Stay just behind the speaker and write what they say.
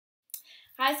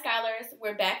Hi scholars,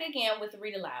 we're back again with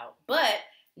Read Aloud, but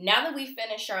now that we've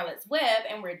finished Charlotte's Web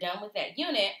and we're done with that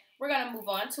unit, we're going to move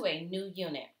on to a new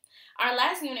unit. Our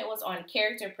last unit was on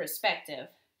character perspective,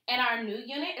 and our new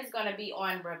unit is going to be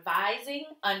on revising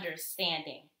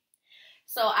understanding.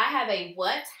 So I have a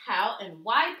what, how, and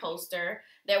why poster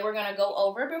that we're going to go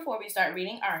over before we start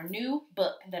reading our new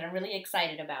book that I'm really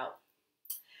excited about.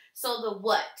 So the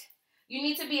what. You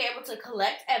need to be able to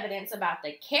collect evidence about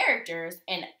the characters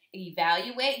and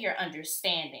evaluate your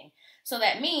understanding. So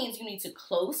that means you need to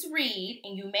close read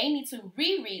and you may need to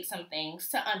reread some things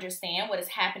to understand what is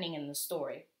happening in the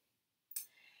story.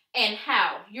 And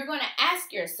how. You're going to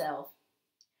ask yourself,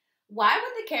 why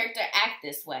would the character act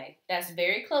this way? That's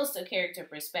very close to character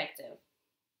perspective.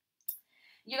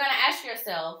 You're going to ask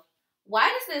yourself, why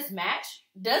does this match?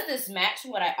 Does this match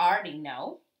what I already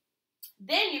know?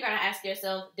 Then you're going to ask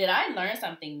yourself, did I learn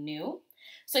something new?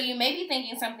 So you may be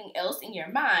thinking something else in your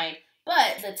mind,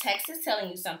 but the text is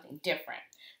telling you something different.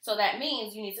 So that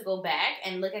means you need to go back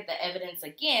and look at the evidence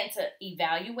again to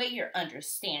evaluate your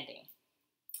understanding.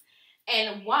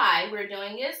 And why we're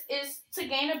doing this is to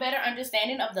gain a better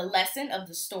understanding of the lesson of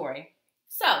the story.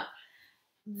 So,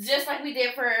 just like we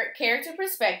did for character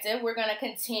perspective, we're going to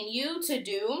continue to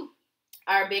do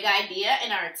our big idea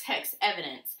and our text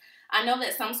evidence. I know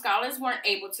that some scholars weren't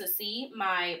able to see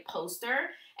my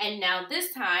poster, and now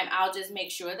this time I'll just make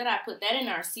sure that I put that in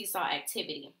our seesaw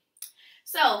activity.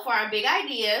 So for our big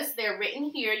ideas, they're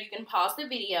written here. You can pause the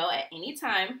video at any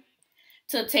time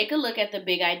to take a look at the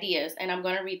big ideas, and I'm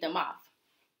going to read them off.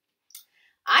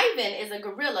 Ivan is a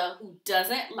gorilla who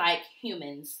doesn't like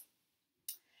humans.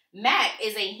 Mac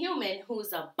is a human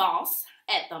who's a boss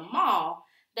at the mall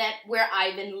where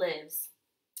Ivan lives.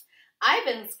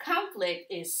 Ivan's conflict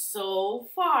is so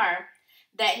far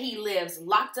that he lives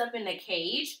locked up in a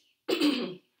cage.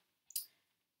 He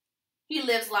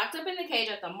lives locked up in the cage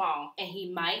at the mall, and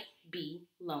he might be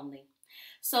lonely.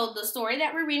 So the story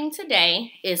that we're reading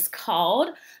today is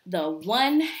called The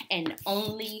One and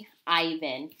Only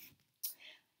Ivan.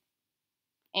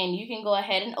 And you can go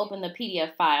ahead and open the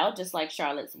PDF file, just like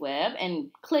Charlotte's Web,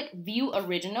 and click View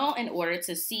Original in order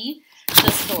to see the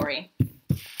story.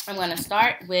 I'm going to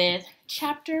start with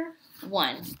Chapter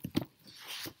 1.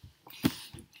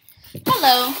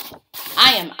 Hello,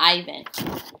 I am Ivan.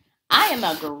 I am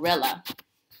a gorilla.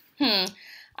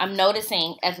 I'm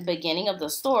noticing at the beginning of the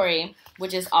story,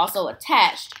 which is also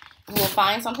attached, you will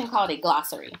find something called a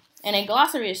glossary. And a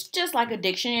glossary is just like a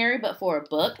dictionary, but for a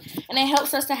book, and it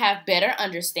helps us to have better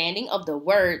understanding of the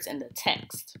words in the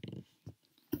text.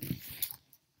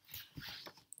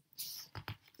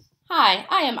 Hi,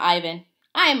 I am Ivan.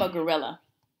 I am a gorilla.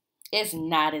 It's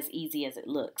not as easy as it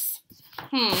looks.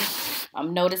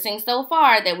 I'm noticing so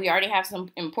far that we already have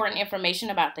some important information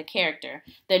about the character.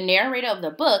 The narrator of the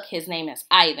book, his name is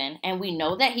Ivan, and we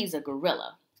know that he's a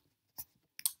gorilla.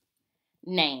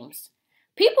 Names.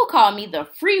 People call me the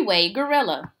freeway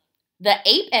gorilla, the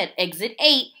ape at exit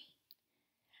 8,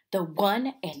 the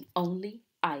one and only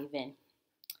Ivan,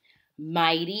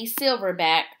 mighty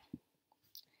silverback.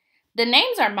 The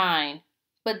names are mine,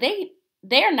 but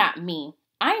they're not me.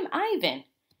 I'm Ivan.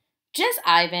 Just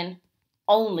Ivan.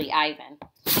 Only Ivan.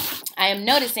 I am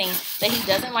noticing that he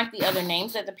doesn't like the other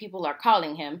names that the people are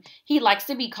calling him. He likes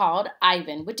to be called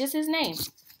Ivan, which is his name.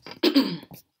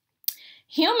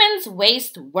 Humans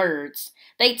waste words.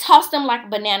 They toss them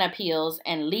like banana peels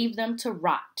and leave them to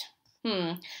rot.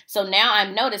 So now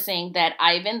I'm noticing that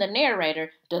Ivan, the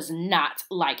narrator, does not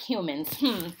like humans.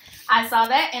 I saw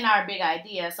that in our big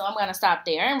idea, so I'm going to stop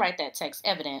there and write that text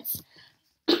evidence.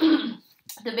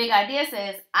 The big idea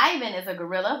says, Ivan is a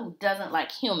gorilla who doesn't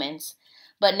like humans.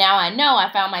 But now I know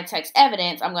I found my text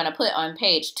evidence. I'm going to put on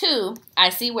page 2. I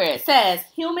see where it says,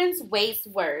 humans waste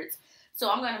words. So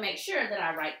I'm going to make sure that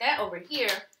I write that over here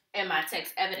in my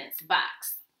text evidence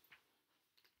box.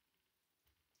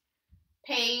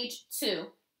 Page 2.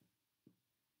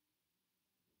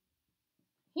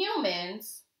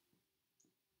 Humans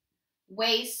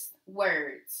waste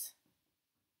words.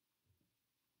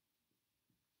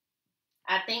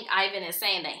 I think Ivan is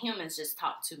saying that humans just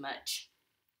talk too much.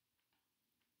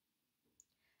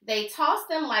 They toss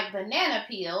them like banana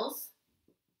peels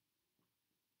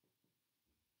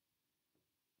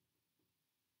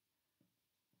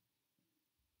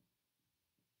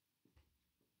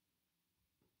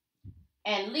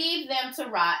and leave them to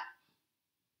rot.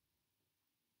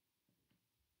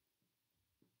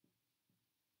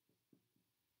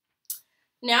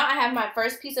 Now I have my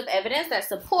first piece of evidence that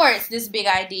supports this big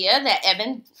idea that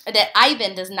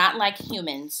Ivan does not like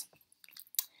humans.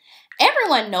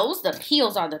 Everyone knows the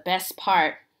peels are the best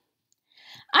part.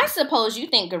 I suppose you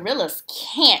think gorillas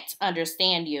can't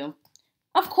understand you.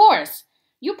 Of course.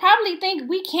 You probably think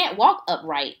we can't walk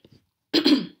upright.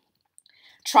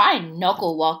 Try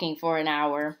knuckle walking for an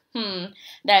hour.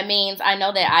 That means I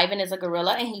know that Ivan is a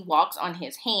gorilla and he walks on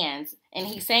his hands. And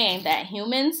he's saying that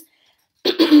humans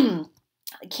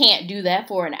can't do that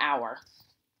for an hour.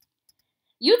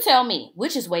 You tell me,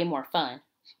 which is way more fun?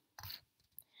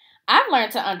 I've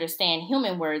learned to understand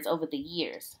human words over the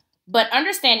years. But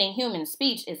understanding human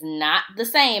speech is not the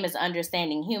same as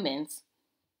understanding humans.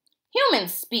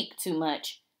 Humans speak too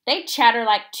much. They chatter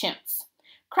like chimps,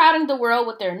 crowding the world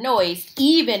with their noise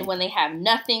even when they have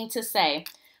nothing to say.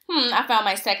 I found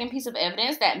my second piece of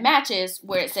evidence that matches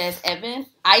where it says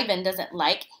Ivan doesn't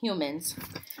like humans.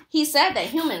 He said that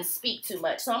humans speak too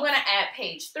much. So I'm going to add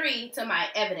page 3 to my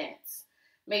evidence.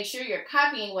 Make sure you're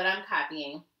copying what I'm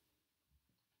copying.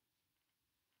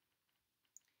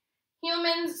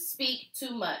 Humans speak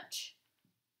too much.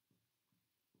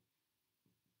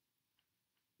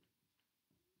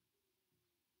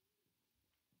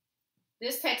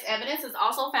 This text evidence is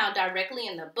also found directly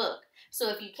in the book. So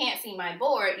if you can't see my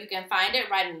board, you can find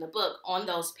it right in the book on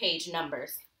those page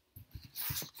numbers.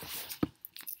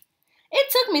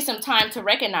 It took me some time to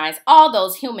recognize all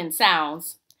those human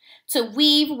sounds, to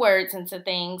weave words into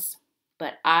things,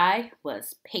 but I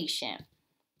was patient.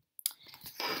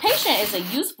 Patient is a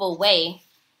useful way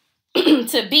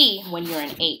to be when you're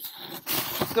an ape.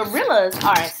 Gorillas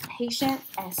are as patient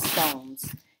as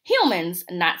stones. Humans,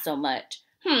 not so much.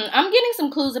 I'm getting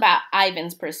some clues about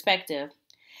Ivan's perspective.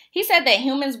 He said that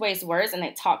humans waste words and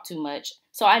they talk too much.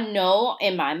 So I know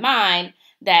in my mind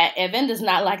that Ivan does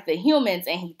not like the humans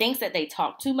and he thinks that they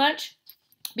talk too much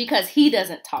because he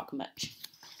doesn't talk much.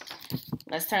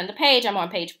 Let's turn the page. I'm on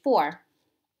page 4.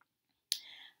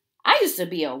 I used to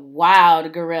be a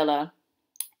wild gorilla,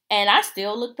 and I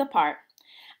still look the part.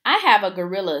 I have a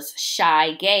gorilla's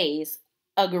shy gaze,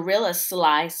 a gorilla's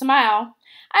sly smile.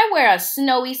 I wear a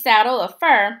snowy saddle of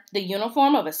fur, the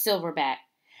uniform of a silverback.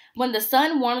 When the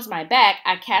sun warms my back,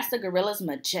 I cast a gorilla's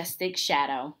majestic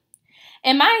shadow.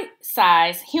 In my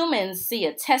size, humans see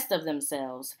a test of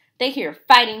themselves. They hear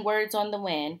fighting words on the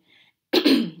wind.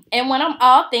 And when I'm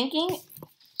all thinking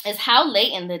is how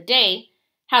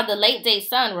the late day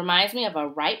sun reminds me of a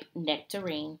ripe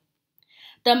nectarine.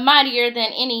 The mightier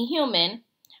than any human,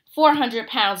 400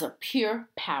 pounds of pure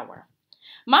power.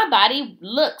 My body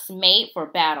looks made for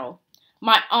battle.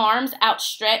 My arms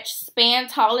outstretched span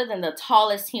taller than the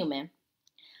tallest human.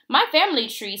 My family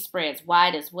tree spreads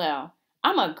wide as well.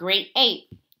 I'm a great ape,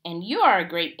 and you are a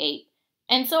great ape,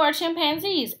 and so are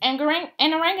chimpanzees and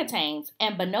orangutans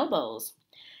and bonobos,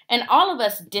 and all of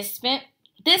us distant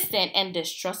and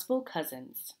distrustful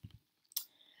cousins.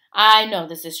 I know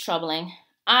this is troubling.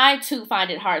 I too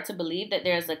find it hard to believe that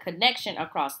there is a connection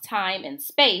across time and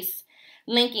space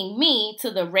linking me to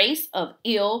the race of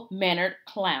ill-mannered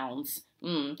clowns.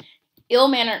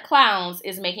 Ill-mannered clowns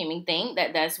is making me think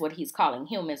that that's what he's calling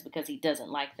humans because he doesn't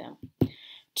like them.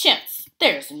 Chimps,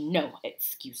 there's no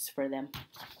excuse for them.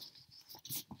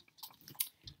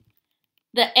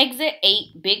 The Exit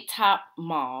 8 Big Top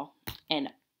Mall and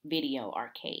Video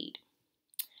Arcade.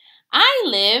 I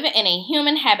live in a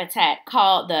human habitat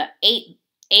called the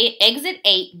Exit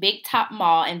 8 Big Top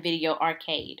Mall and Video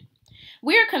Arcade.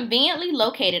 We are conveniently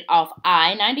located off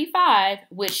I-95,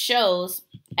 which shows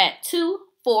at 2,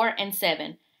 4, and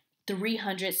 7,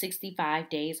 365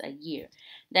 days a year.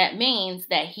 That means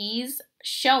that he's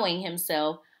showing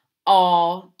himself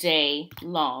all day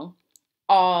long,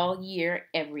 all year,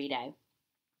 every day.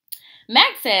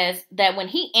 Max says that when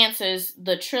he answers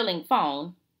the trilling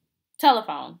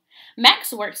telephone,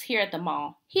 Max works here at the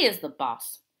mall. He is the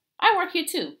boss. I work here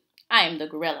too. I am the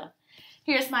gorilla.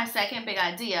 Here's my second big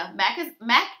idea. Mac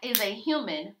is a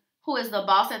human who is the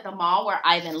boss at the mall where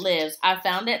Ivan lives. I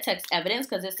found that text evidence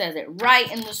because it says it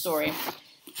right in the story.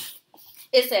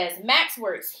 It says, Max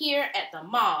works here at the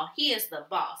mall. He is the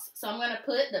boss. So I'm going to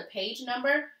put the page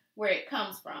number where it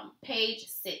comes from. Page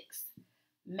 6.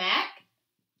 Mac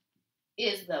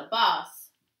is the boss.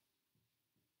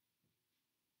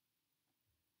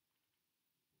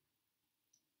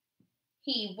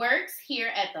 He works here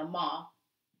at the mall.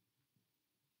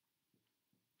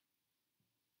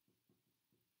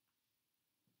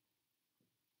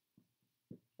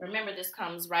 Remember, this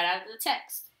comes right out of the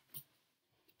text.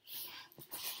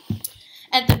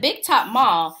 At the Big Top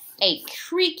Mall, a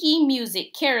creaky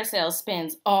music carousel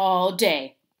spins all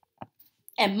day.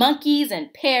 And monkeys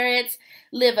and parrots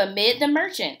live amid the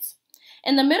merchants.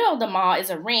 In the middle of the mall is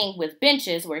a ring with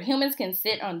benches where humans can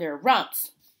sit on their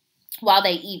rumps while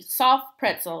they eat soft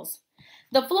pretzels.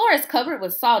 The floor is covered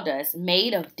with sawdust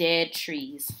made of dead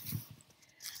trees.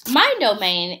 My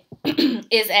domain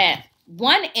is at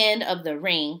one end of the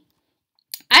ring.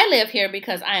 I live here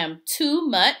because I am too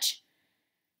much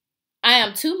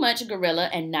gorilla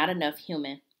and not enough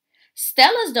human.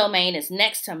 Stella's domain is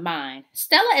next to mine.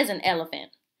 Stella is an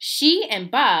elephant. She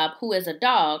and Bob, who is a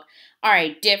dog,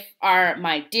 are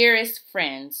my dearest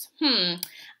friends.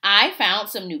 I found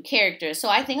some new characters, so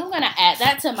I think I'm going to add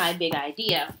that to my big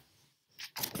idea.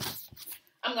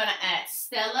 I'm going to add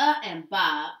Stella and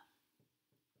Bob.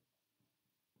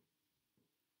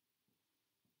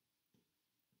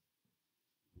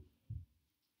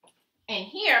 And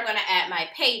here I'm going to add my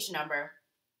page number.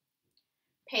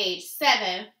 Page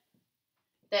 7,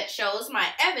 that shows my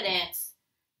evidence.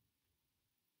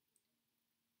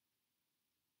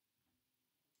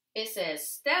 It says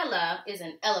Stella is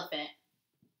an elephant.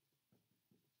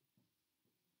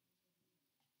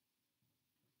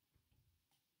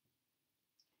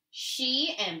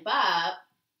 She and Bob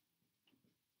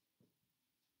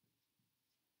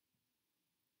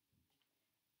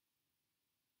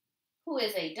who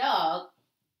is a dog,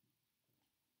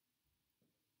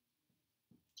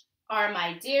 are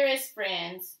my dearest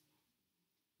friends.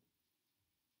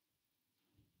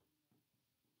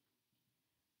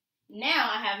 Now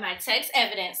I have my text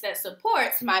evidence that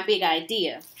supports my big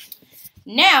idea.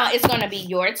 Now it's going to be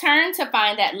your turn to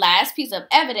find that last piece of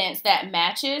evidence that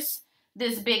matches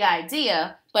this big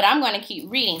idea, but I'm going to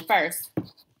keep reading first.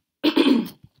 3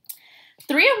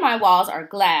 of my walls are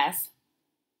glass.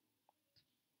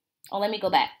 Oh, let me go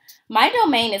back. My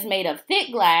domain is made of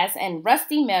thick glass and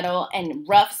rusty metal and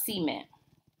rough cement.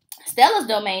 Stella's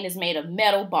domain is made of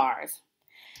metal bars.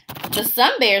 The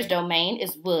sun bear's domain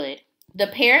is wood. The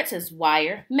parrot's is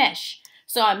wire mesh.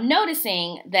 So I'm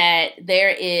noticing that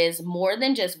there is more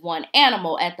than just one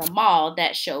animal at the mall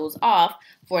that shows off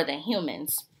for the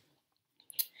humans.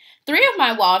 3 of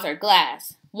my walls are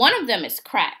glass. One of them is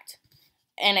cracked,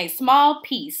 and a small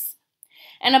piece,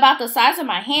 and about the size of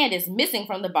my hand, is missing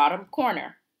from the bottom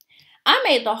corner. I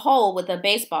made the hole with a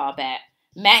baseball bat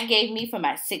Matt gave me for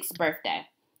my 6th birthday.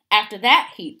 After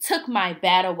that, he took my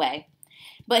bat away,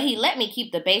 but he let me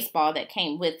keep the baseball that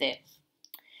came with it.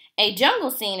 A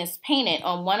jungle scene is painted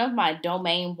on one of my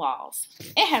domain walls.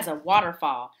 It has a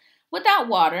waterfall, without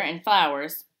water and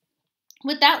flowers,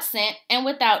 without scent and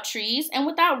without trees and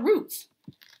without roots.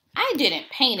 I didn't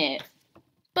paint it,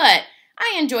 but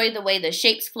I enjoy the way the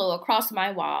shapes flow across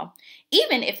my wall,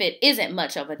 even if it isn't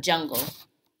much of a jungle.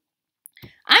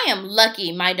 I am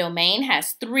lucky my domain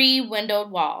has 3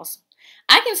 windowed walls.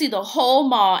 I can see the whole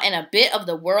mall and a bit of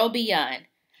the world beyond.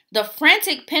 The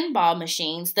frantic pinball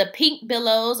machines, the pink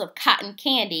billows of cotton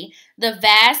candy, the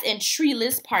vast and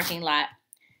treeless parking lot.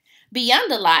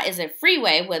 Beyond the lot is a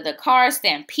freeway where the cars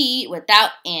stampede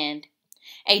without end.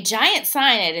 A giant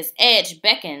sign at its edge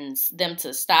beckons them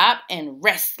to stop and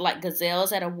rest like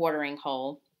gazelles at a watering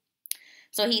hole.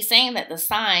 So he's saying that the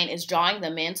sign is drawing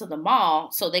them into the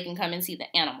mall so they can come and see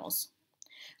the animals.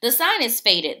 The sign is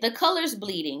faded, the color's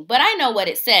bleeding, but I know what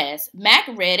it says. Mac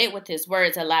read it with his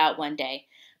words aloud one day.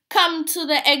 Come to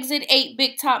the Exit 8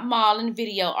 Big Top Mall and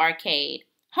Video Arcade,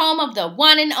 home of the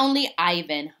one and only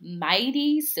Ivan,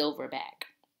 mighty Silverback.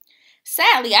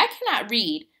 Sadly, I cannot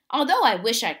read, although I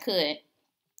wish I could.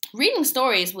 Reading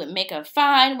stories would make a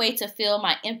fine way to fill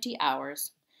my empty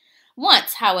hours.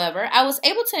 Once, however, I was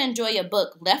able to enjoy a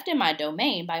book left in my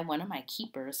domain by one of my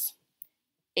keepers.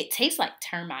 It tastes like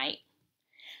termite.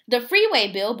 The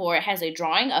freeway billboard has a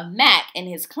drawing of Mac in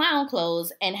his clown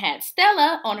clothes and had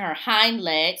Stella on her hind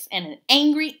legs and an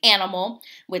angry animal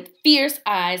with fierce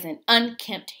eyes and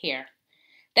unkempt hair.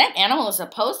 That animal is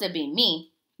supposed to be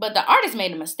me, but the artist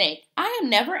made a mistake. I am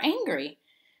never angry.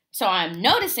 So I'm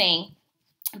noticing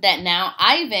that now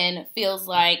Ivan feels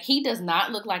like he does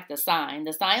not look like the sign.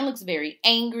 The sign looks very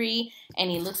angry and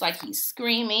he looks like he's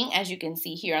screaming, as you can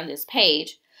see here on this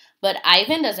page. But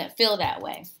Ivan doesn't feel that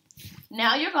way.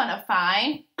 Now you're going to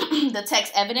find the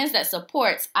text evidence that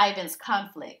supports Ivan's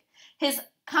conflict. His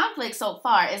conflict so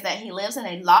far is that he lives in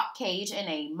a locked cage in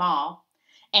a mall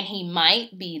and he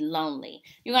might be lonely.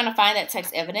 You're going to find that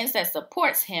text evidence that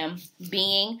supports him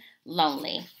being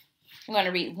lonely. I'm going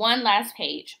to read one last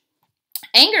page.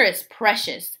 Anger is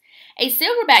precious. A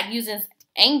silverback uses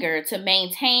anger to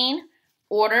maintain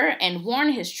order and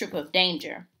warn his troop of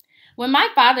danger. When my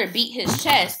father beat his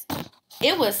chest,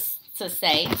 it was to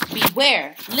say,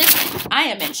 beware, listen, I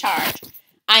am in charge.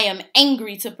 I am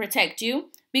angry to protect you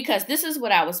because this is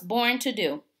what I was born to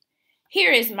do.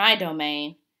 Here is my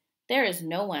domain. There is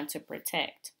no one to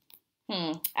protect.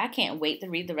 I can't wait to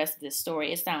read the rest of this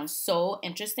story. It sounds so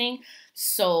interesting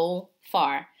so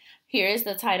far. Here is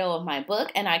the title of my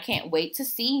book, and I can't wait to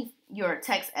see your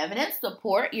text evidence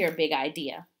support your big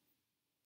idea.